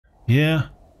Yeah.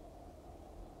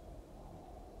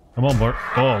 Come on, Bart.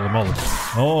 Oh, moly.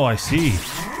 Oh, I see.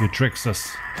 You tricked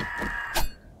us.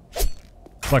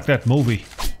 It's like that movie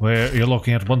where you're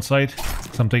looking at one side,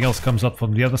 something else comes up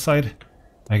from the other side.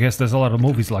 I guess there's a lot of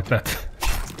movies like that.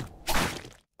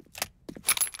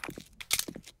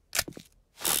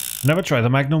 Never tried the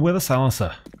Magnum with a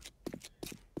silencer.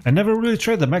 I never really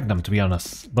tried the Magnum, to be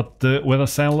honest, but with a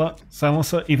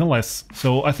silencer even less.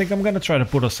 So I think I'm gonna try to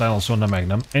put a silencer on the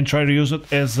Magnum and try to use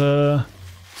it as a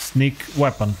sneak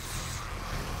weapon.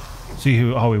 See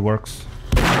how it works.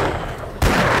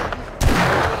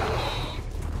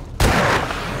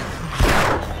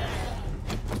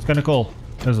 It's kinda cool.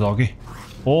 There's a doggy.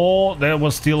 Oh, there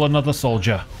was still another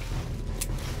soldier.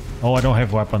 Oh, I don't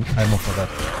have weapon ammo for that.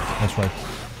 That's right.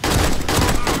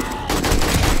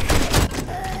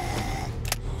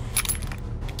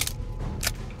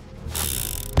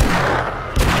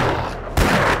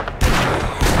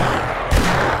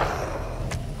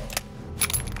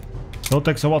 So it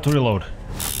takes a while to reload.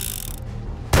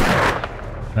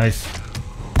 Nice.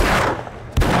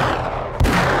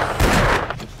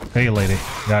 Hey lady,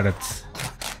 got it.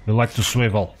 You like to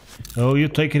swivel. Oh, you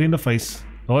take it in the face.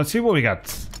 So let's see what we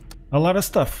got. A lot of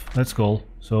stuff. That's cool.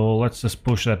 So let's just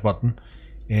push that button.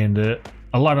 And a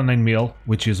lot of 9mm,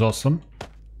 which is awesome.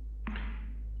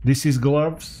 This is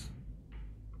gloves.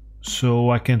 So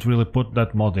I can't really put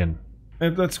that mod in.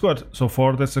 And that's good. So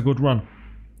far, that's a good run.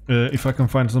 If I can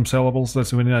find some sellables,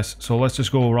 that's really nice. So let's just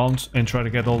go around and try to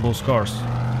get all those cars.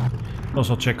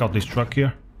 Also check out this truck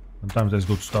here. Sometimes there's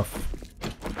good stuff.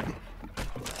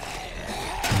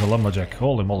 The lumberjack,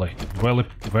 holy moly. Well,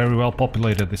 very well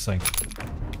populated, this thing.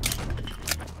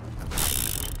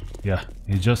 Yeah,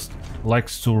 he just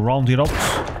likes to round it up.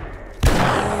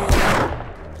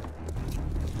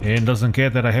 And doesn't care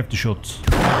that I have to shoot.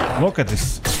 Look at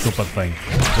this stupid thing.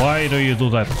 Why do you do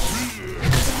that?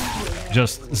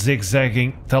 Just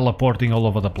zigzagging, teleporting all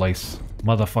over the place.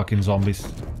 Motherfucking zombies.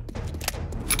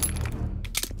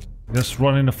 Just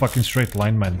run in a fucking straight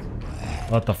line, man.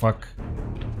 What the fuck?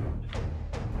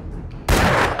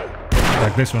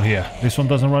 Like this one here. This one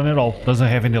doesn't run at all. Doesn't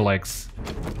have any legs.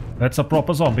 That's a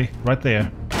proper zombie, right there.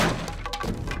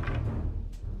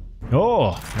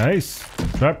 Oh, nice.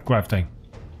 Trap crafting.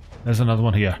 There's another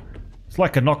one here. It's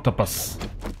like an octopus.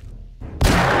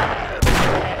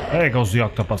 There goes the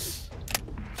octopus.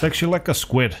 It's actually like a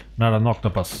squid, not an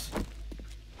octopus.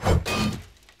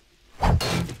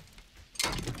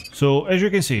 So, as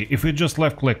you can see, if we just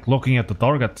left click looking at the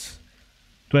target,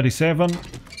 27,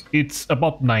 it's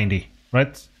about 90,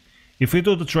 right? If we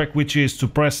do the trick, which is to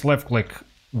press left click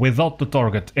without the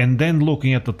target and then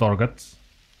looking at the target,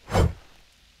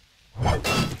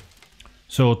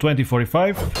 so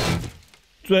 2045,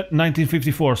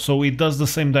 1954, so it does the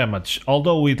same damage.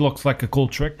 Although it looks like a cool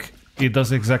trick, it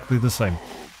does exactly the same.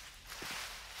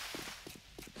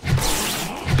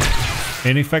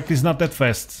 And in fact, it's not that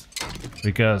fast,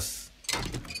 because...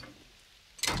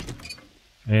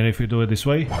 And if you do it this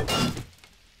way...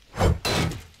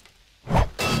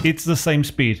 It's the same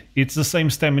speed, it's the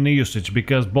same stamina usage,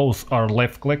 because both are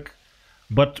left click,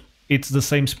 but it's the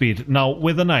same speed. Now,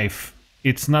 with a knife,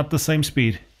 it's not the same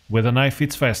speed. With a knife,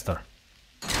 it's faster.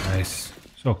 Nice.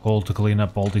 So cool to clean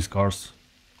up all these cars.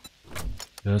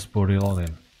 Just put it all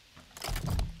in.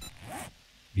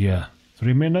 Yeah,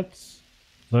 3 minutes.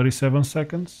 37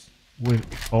 seconds with...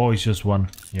 Oh, it's just one.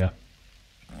 Yeah.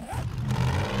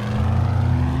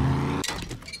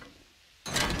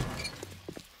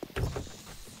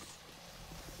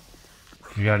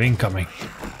 You got incoming.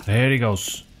 There he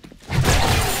goes.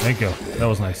 Thank you. That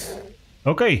was nice.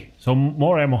 Okay, so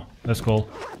more ammo. That's cool.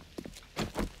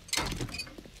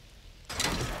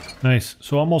 Nice.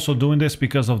 So I'm also doing this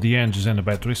because of the engines and the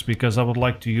batteries, because I would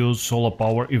like to use solar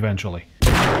power eventually.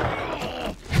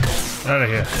 Out of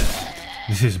here.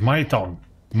 This is my town.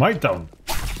 My town.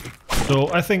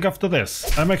 So I think after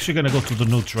this, I'm actually gonna go to the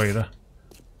new trader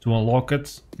to unlock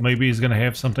it. Maybe he's gonna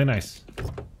have something nice.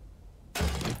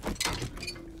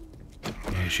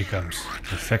 Here she comes.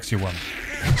 The sexy one.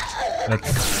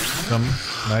 That's some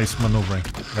nice maneuvering,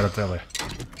 gotta tell you.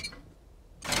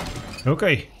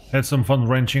 Okay, had some fun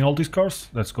wrenching all these cars.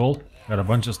 That's cool. Got a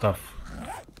bunch of stuff.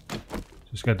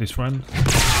 Just get this friend.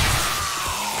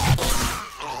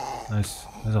 Nice.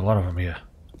 There's a lot of them here.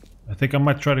 I think I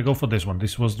might try to go for this one.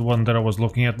 This was the one that I was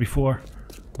looking at before.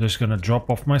 Just gonna drop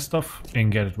off my stuff and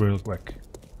get it real quick.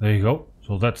 There you go.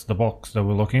 So that's the box that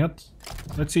we're looking at.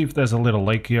 Let's see if there's a little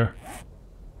lake here.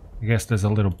 I guess there's a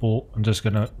little pool. I'm just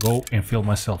gonna go and fill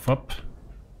myself up.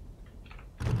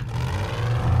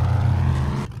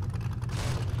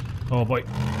 Oh boy,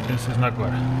 this is not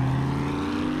good.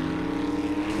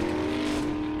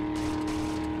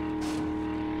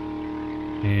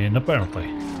 And apparently,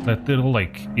 that little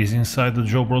lake is inside the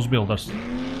Joe Bros Builders.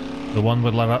 The one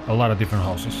with a lot of different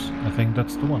houses. I think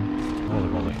that's the one. Holy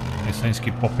moly. These things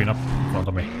keep popping up in front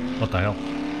of me. What the hell?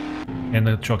 And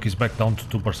the truck is back down to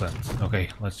 2%. Okay,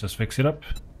 let's just fix it up.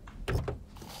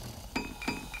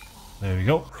 There we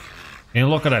go. And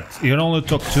look at that. It only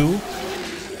took 2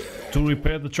 to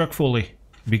repair the truck fully.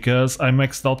 Because I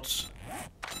maxed out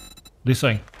this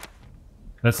thing.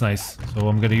 That's nice. So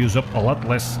I'm gonna use up a lot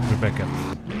less repair kit.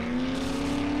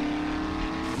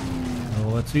 So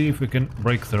let's see if we can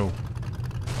break through.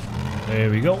 There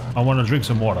we go. I want to drink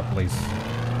some water, please.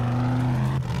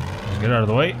 Let's get out of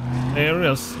the way. There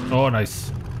it is. Oh,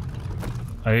 nice.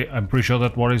 I'm pretty sure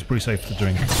that water is pretty safe to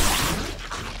drink.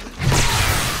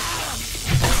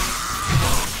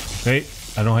 Okay,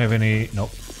 I don't have any...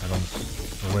 Nope, I don't.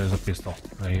 So where's the pistol?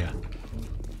 Right here.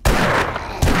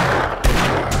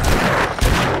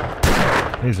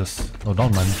 Jesus. Oh,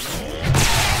 don't man.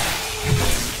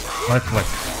 Right click.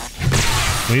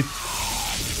 Sweet.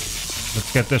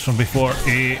 Let's get this one before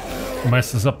he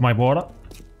messes up my water.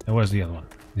 And where's the other one?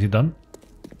 Is he done?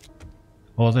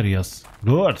 Oh, there he is.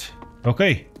 Good.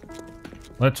 Okay.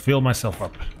 Let's fill myself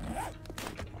up.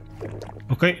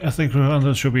 Okay, I think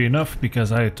 300 should be enough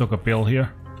because I took a pill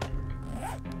here.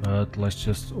 But let's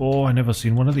just... Oh, I never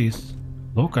seen one of these.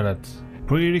 Look at it.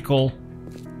 Pretty cool.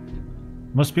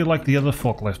 Must be like the other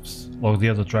forklifts. Or the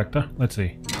other tractor. Let's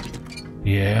see.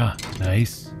 Yeah,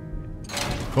 nice.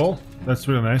 Cool. That's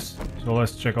really nice. So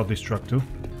let's check out this truck too.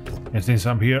 And since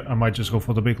I'm here, I might just go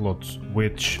for the big loads,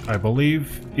 which I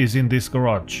believe is in this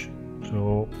garage.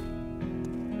 So...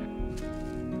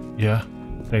 yeah.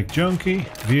 Take junkie,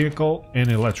 vehicle, and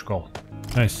electrical.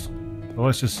 Nice. So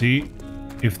let's just see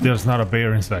if there's not a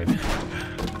bear inside.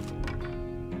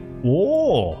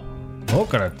 Whoa!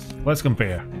 Look at it. Let's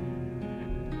compare.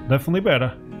 Definitely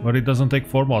better, but it doesn't take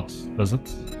 4 mods, does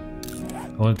it?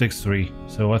 Only takes 3.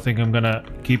 So I think I'm gonna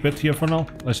keep it here for now.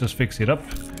 Let's just fix it up.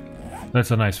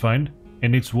 That's a nice find.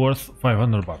 And it's worth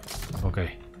 500 bucks.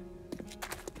 Okay.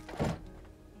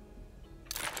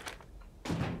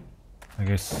 I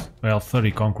guess, well,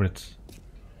 30 concrete.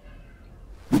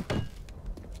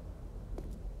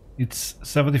 It's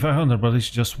 7,500, but it's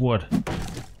just wood.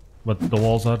 But the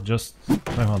walls are just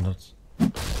 500. So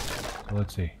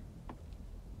let's see.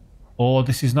 Oh,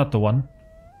 this is not the one.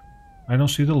 I don't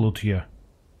see the loot here.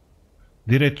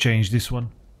 Did it change this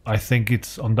one? I think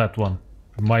it's on that one.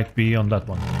 It might be on that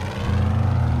one.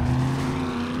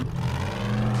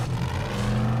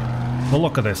 Well,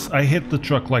 look at this. I hit the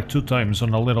truck like 2 times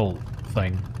on a little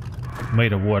thing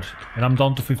made of wood, and I'm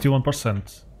down to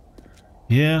 51%.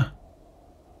 Yeah.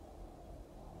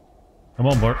 Come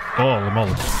on, Bert. Oh,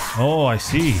 Lamol. Oh, I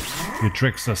see. You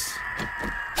tricked us.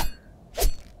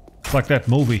 It's like that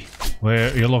movie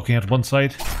where you're looking at one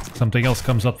side, something else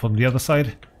comes up from the other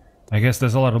side. I guess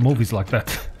there's a lot of movies like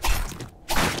that.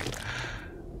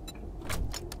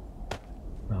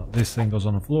 Now, this thing goes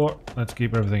on the floor. Let's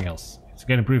keep everything else. It's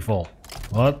getting pretty full.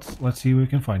 But let's see what we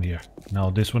can find here. Now,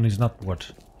 this one is not wood.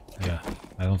 Yeah,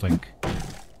 I don't think.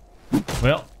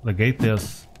 Well, the gate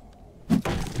is...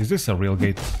 Is this a real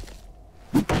gate?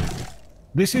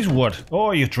 This is wood.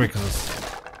 Oh, you tricked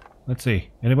us. Let's see.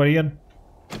 Anybody in?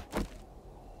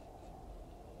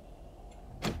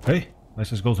 Okay,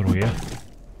 let's just go through here.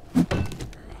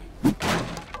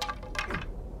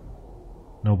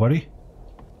 Nobody?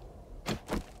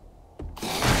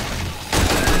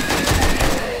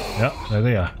 Yeah, there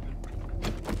they are.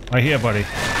 Right here, buddy.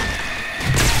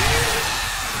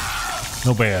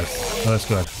 No bears. Oh, that's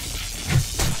good.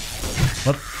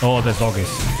 What? Oh, there's doggies.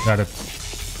 Got it.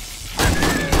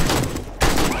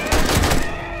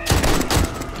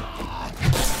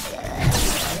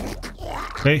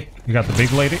 Okay, you got the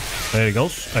big lady. There he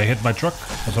goes. I hit my truck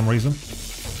for some reason.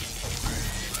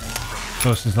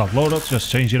 First it's not loaded, just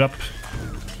change it up.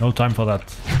 No time for that.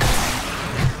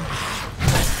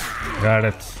 Got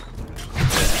it.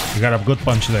 You got a good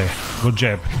punch there. Good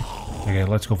jab. Okay,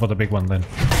 let's go for the big one then.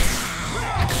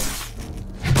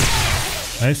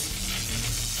 Nice.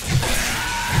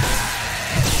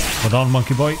 Hold on,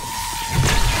 monkey boy.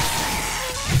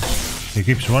 He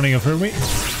keeps running after me.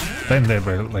 Stand there,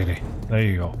 lady. There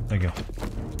you go. Thank you.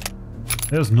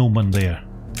 There's Newman there.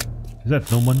 Is that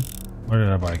Newman? Or is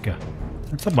that a biker?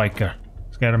 It's a biker.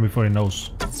 Scare him before he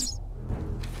knows.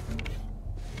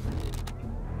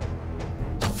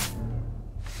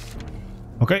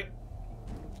 Okay.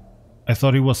 I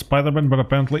thought he was Spider-Man, but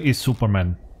apparently he's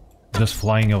Superman. Just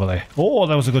flying over there. Oh,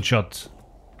 that was a good shot.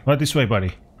 Right this way,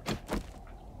 buddy.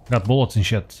 Got bullets and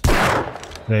shit.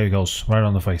 There he goes. Right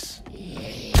on the face.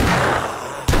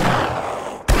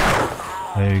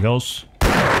 There he goes.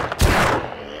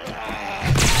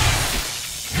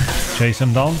 Chase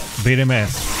him down, beat him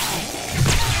ass.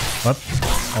 What?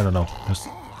 I don't know. Just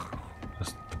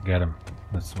get him.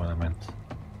 That's what I meant.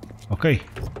 Okay.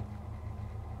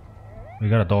 We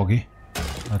got a doggy.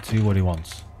 Let's see what he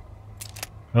wants.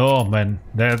 Oh man,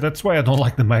 that's why I don't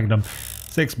like the Magnum.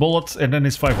 6 bullets and then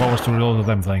it's 5 hours to reload the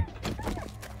damn thing.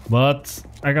 But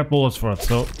I got bullets for it,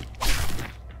 so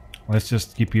let's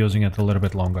just keep using it a little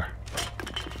bit longer.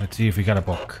 Let's see if we got a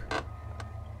book.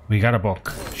 We got a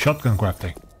book. Shotgun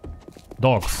crafting.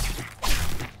 Dogs.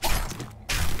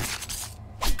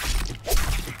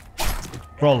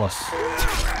 Crawlers.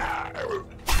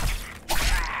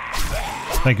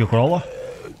 Thank you, Crawler.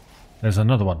 There's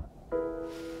another one.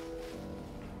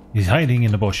 He's hiding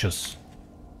in the bushes.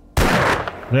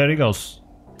 There he goes.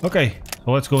 Okay,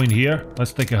 so let's go in here.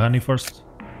 Let's take a honey first.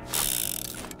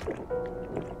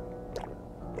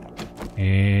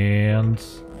 And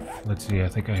let's see, I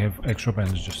think I have extra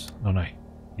bandages, don't I?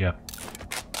 Yeah.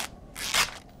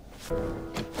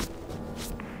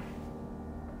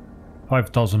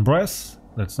 $5,000 brass,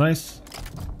 that's nice.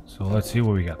 So let's see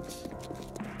what we got.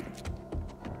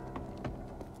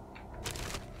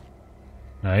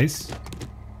 Nice.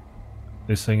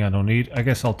 This thing I don't need. I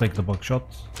guess I'll take the buckshot.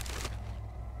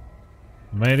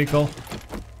 Medical.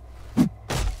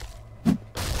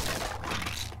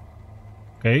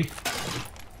 Okay.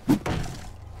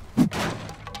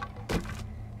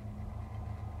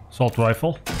 Assault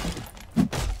rifle.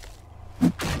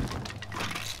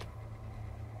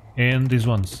 And these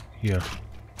ones here.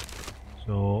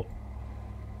 So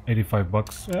 85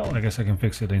 bucks. Well, I guess I can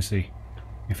fix it and see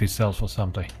if it sells for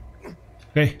something.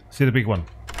 Okay, see the big one.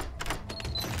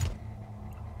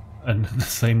 And the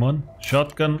same one.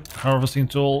 Shotgun, harvesting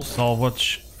tool,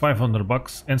 salvage, 500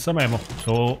 bucks and some ammo.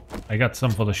 So I got some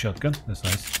for the shotgun. That's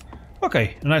nice.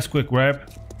 Okay, a nice quick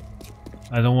grab.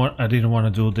 I didn't want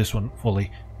to do this one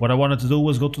fully. What I wanted to do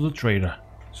was go to the trader.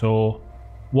 So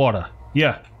water.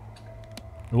 Yeah.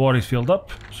 The water is filled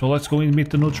up. So let's go and meet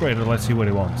the new trader. Let's see what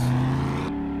he wants.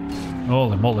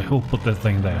 Holy moly, who put that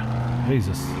thing there?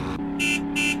 Jesus.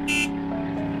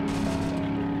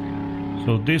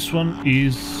 So this one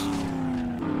is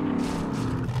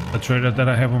a trader that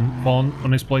I haven't found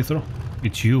on his playthrough.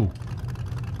 It's you.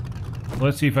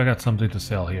 Let's see if I got something to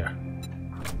sell here.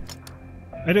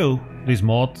 I do. These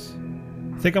mods.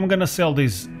 I think I'm gonna sell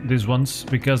these ones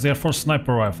because they're for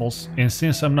sniper rifles, and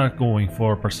since I'm not going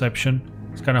for perception,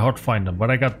 it's kind of hard to find them. But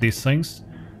I got these things.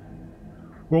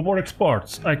 Robotics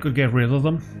parts. I could get rid of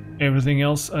them. Everything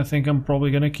else, I think I'm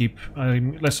probably gonna keep.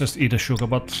 Let's just eat a sugar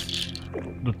butt.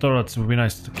 The turrets would be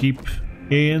nice to keep.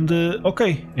 And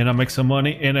okay, and I make some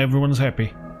money and everyone's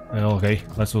happy. Okay,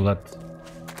 let's do that.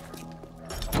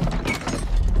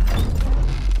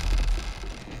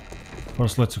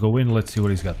 First, let's go in. Let's see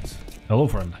what he's got. Hello,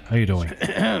 friend. How you doing?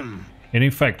 And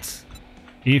in fact,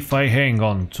 if I hang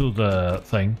on to the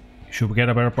thing, you should get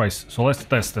a better price. So let's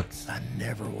test it. I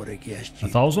never would have guessed you.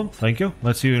 1,000. Thank you.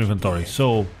 Let's see your inventory.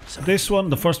 So this one,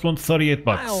 the first one, 38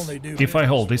 bucks. If I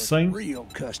hold this thing, real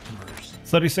customers.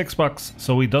 36 bucks.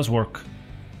 So it does work.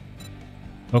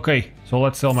 Okay, so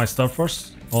let's sell my stuff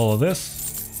first. All of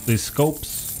this, these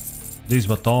scopes, these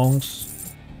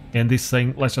batons, and this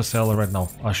thing. Let's just sell it right now.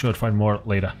 I should find more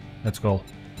later. Let's go.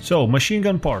 So, machine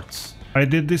gun parts. I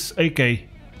did this AK.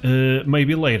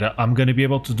 Maybe later I'm gonna be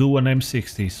able to do an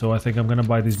M60, so I think I'm gonna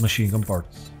buy these machine gun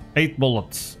parts. 8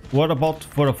 bullets. What about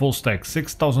for a full stack?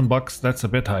 6,000 bucks. That's a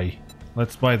bit high.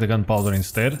 Let's buy the gunpowder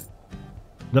instead.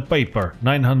 The paper,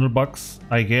 900 bucks.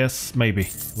 I guess maybe.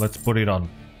 Let's put it on.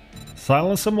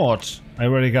 Silence and watch. I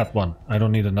already got one. I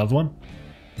don't need another one.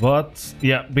 But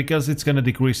yeah, because it's gonna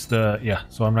decrease the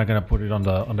so I'm not gonna put it on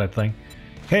that thing.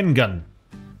 Handgun.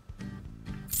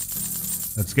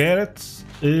 Let's get it.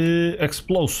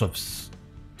 Explosives.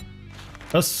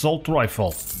 Assault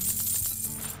rifle.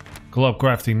 Club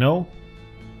crafting, no.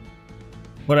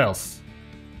 What else?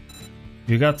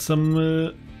 You got some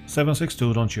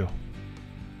 7.62, don't you?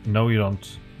 No, you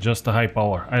don't. Just the high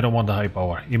power. I don't want the high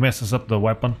power. It messes up the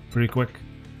weapon pretty quick.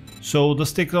 So the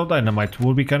stick of dynamite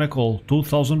would be kind of cool.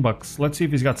 2,000 bucks. Let's see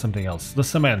if he's got something else. The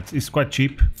cement is quite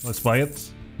cheap. Let's buy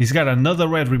it. He's got another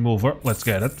red remover. Let's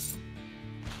get it.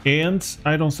 And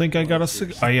I don't think I got a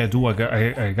cigar. Oh, yeah, I do.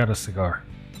 I got a cigar.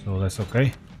 So that's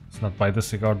okay. Let's not buy the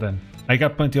cigar then. I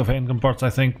got plenty of handgun parts, I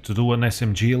think, to do an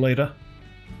SMG later.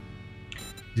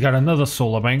 He's got another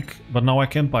solar bank, but now I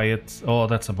can't buy it. Oh,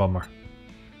 that's a bummer.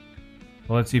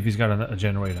 Well, let's see if he's got a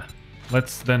generator.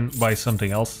 Let's then buy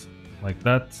something else, like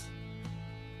that.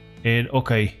 And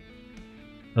okay,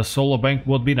 the solar bank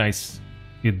would be nice.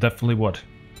 It definitely would.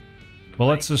 Well,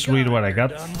 let's just read what I got.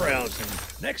 Done browsing.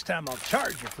 Next time I'll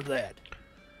charge you for that.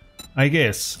 I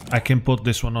guess I can put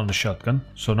this one on the shotgun.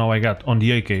 So now I got on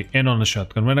the AK and on the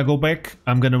shotgun. When I go back,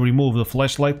 I'm gonna remove the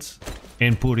flashlight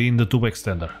and put in the tube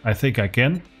extender. I think I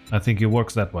can. I think it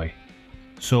works that way.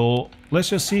 So let's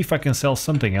just see if I can sell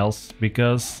something else,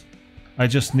 because I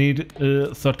just need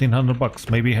 1,300 bucks.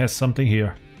 Maybe it has something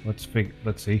here. Let's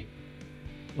see.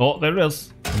 Oh, there it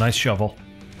is. Nice shovel.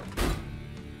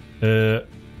 It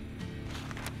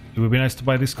would be nice to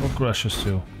buy these skull crushers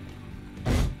too.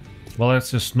 Well,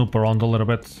 let's just snoop around a little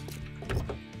bit.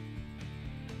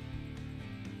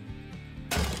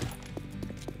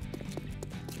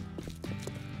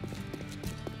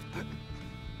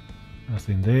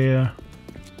 Nothing there.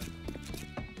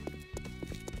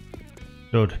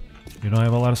 Dude, you don't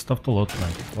have a lot of stuff to loot,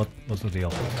 man. What's the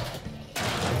deal?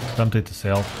 Tempted to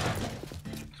sell.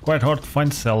 It's quite hard to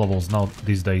find sellables now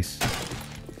these days.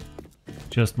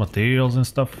 Just materials and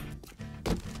stuff.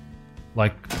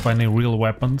 Like finding real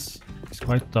weapons. It's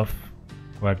quite tough.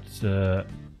 They're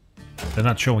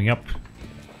not showing up.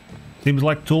 Seems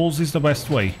like tools is the best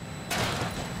way.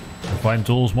 To find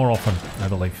tools more often, I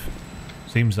believe.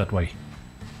 Seems that way.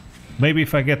 Maybe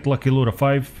if I get Lucky Looter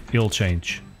 5, it'll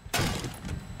change.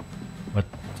 But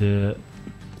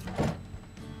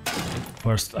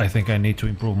first I think I need to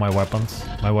improve my weapons.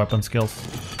 My weapon skills.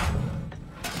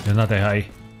 They're not that high.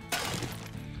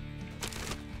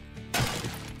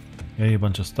 Okay, a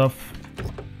bunch of stuff.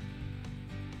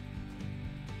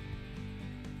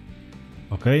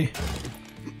 Okay.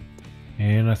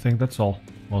 And I think that's all.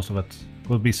 Most of it.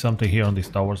 Could be something here on these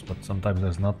towers, but sometimes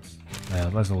there's not. Yeah,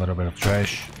 there's a little bit of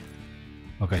trash.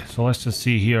 Okay, so let's just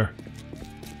see here.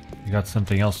 We got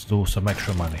something else to do, some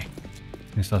extra money.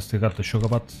 Since I still got the sugar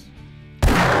butts.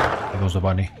 There goes the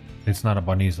bunny. It's not a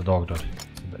bunny, it's a dog, dude.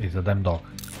 It's a damn dog.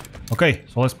 Okay,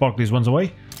 so let's park these ones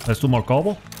away. Let's do more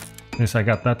cobble. Since I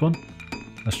got that one.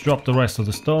 Let's drop the rest of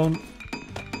the stone.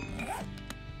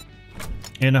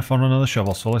 And I found another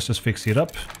shovel, so let's just fix it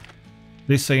up.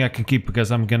 This thing I can keep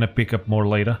because I'm gonna pick up more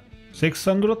later.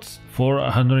 600 for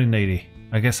 180.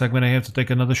 I guess I'm gonna have to take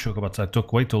another sugar, but I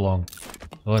took way too long.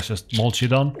 So let's just mulch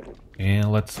it on.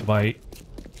 And let's buy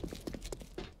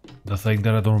the thing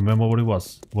that I don't remember what it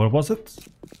was. What was it?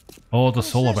 Oh, the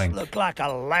solar bank. Look like a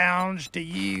lounge to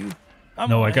you?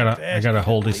 No, I gotta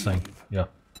hold this thing. Yeah.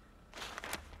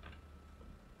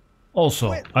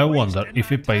 Also, I wonder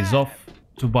if it pays off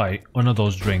to buy one of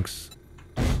those drinks.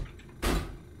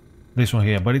 This one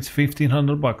here, but it's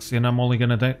 1,500 bucks and I'm only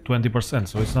gonna take 20%,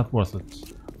 so it's not worth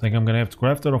it. I think I'm gonna have to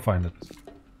craft it or find it.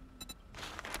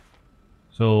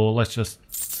 So let's just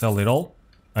sell it all.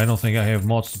 I don't think I have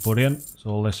mods to put in,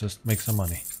 so let's just make some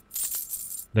money.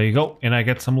 There you go, and I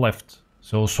get some left.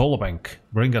 So solar bank,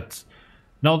 bring it.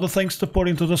 Now the things to put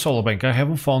into the solar bank, I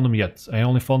haven't found them yet. I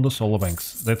only found the solar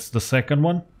banks. That's the second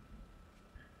one.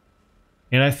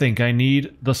 And I think I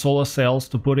need the solar cells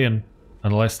to put in,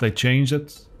 unless they change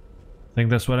it. I think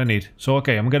that's what I need. So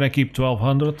okay, I'm gonna keep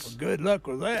 1,200. Well, good luck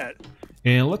with that.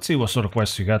 And let's see what sort of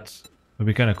quests you got. Would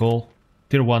be kinda cool.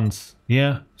 Tier 1s.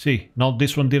 Yeah, see, now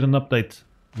this one didn't update.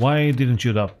 Why didn't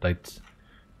you update?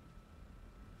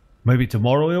 Maybe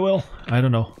tomorrow it will? I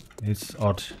don't know. It's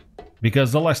odd.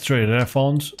 Because the last trader I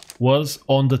found was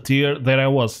on the tier that I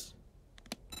was.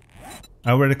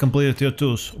 I already completed tier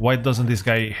 2s. Why doesn't this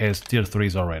guy has tier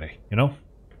 3s already? You know?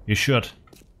 You should.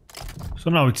 So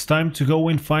now it's time to go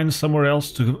and find somewhere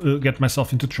else to get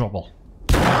myself into trouble.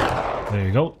 There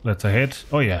you go. That's ahead.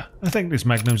 Oh yeah. I think this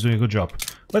Magnum's doing a good job.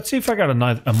 Let's see if I got a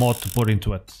mod to put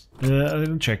into it. I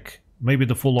didn't check. Maybe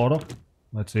the full auto?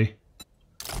 Let's see.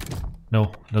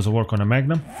 No, doesn't work on a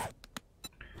Magnum.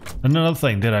 Another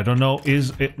thing that I don't know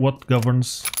is what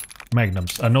governs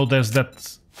Magnums. I know there's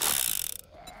that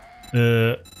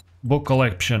book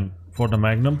collection for the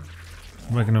Magnum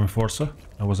Enforcer.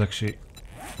 I was actually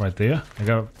right there. I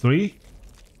got 3.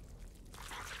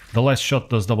 The last shot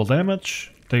does double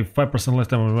damage. Take 5% less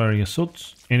damage wearing a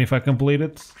suit. And if I complete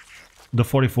it, the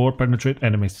 44 penetrate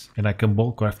enemies. And I can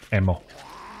bulk craft ammo.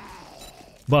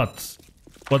 But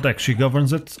what actually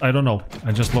governs it, I don't know.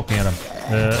 I'm just looking at them.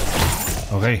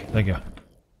 Okay, thank you.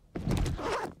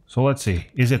 So let's see.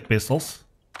 Is it pistols?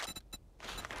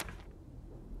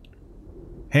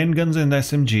 Handguns and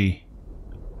SMG.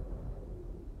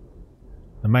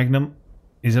 The Magnum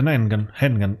is an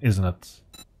handgun, isn't it?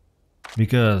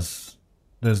 Because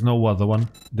there's no other one.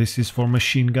 This is for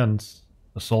machine guns,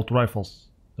 assault rifles.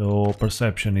 So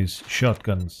perception is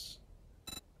shotguns.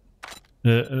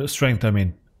 Strength, I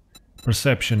mean.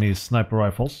 Perception is sniper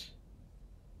rifles.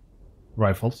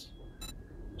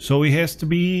 So he has to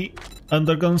be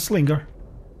under gunslinger,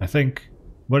 I think.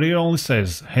 But it only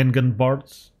says handgun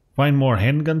parts. Find more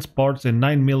handguns, parts, and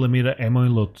 9mm ammo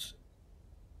and loot.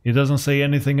 It doesn't say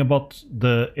anything about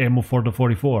the ammo for the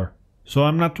 44. So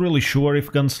I'm not really sure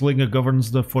if Gunslinger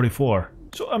governs the 44.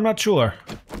 So I'm not sure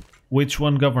which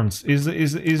one governs. Is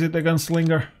it a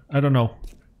Gunslinger? I don't know.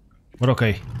 But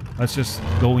okay, let's just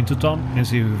go into town and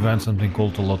see if we find something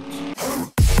cool to loot.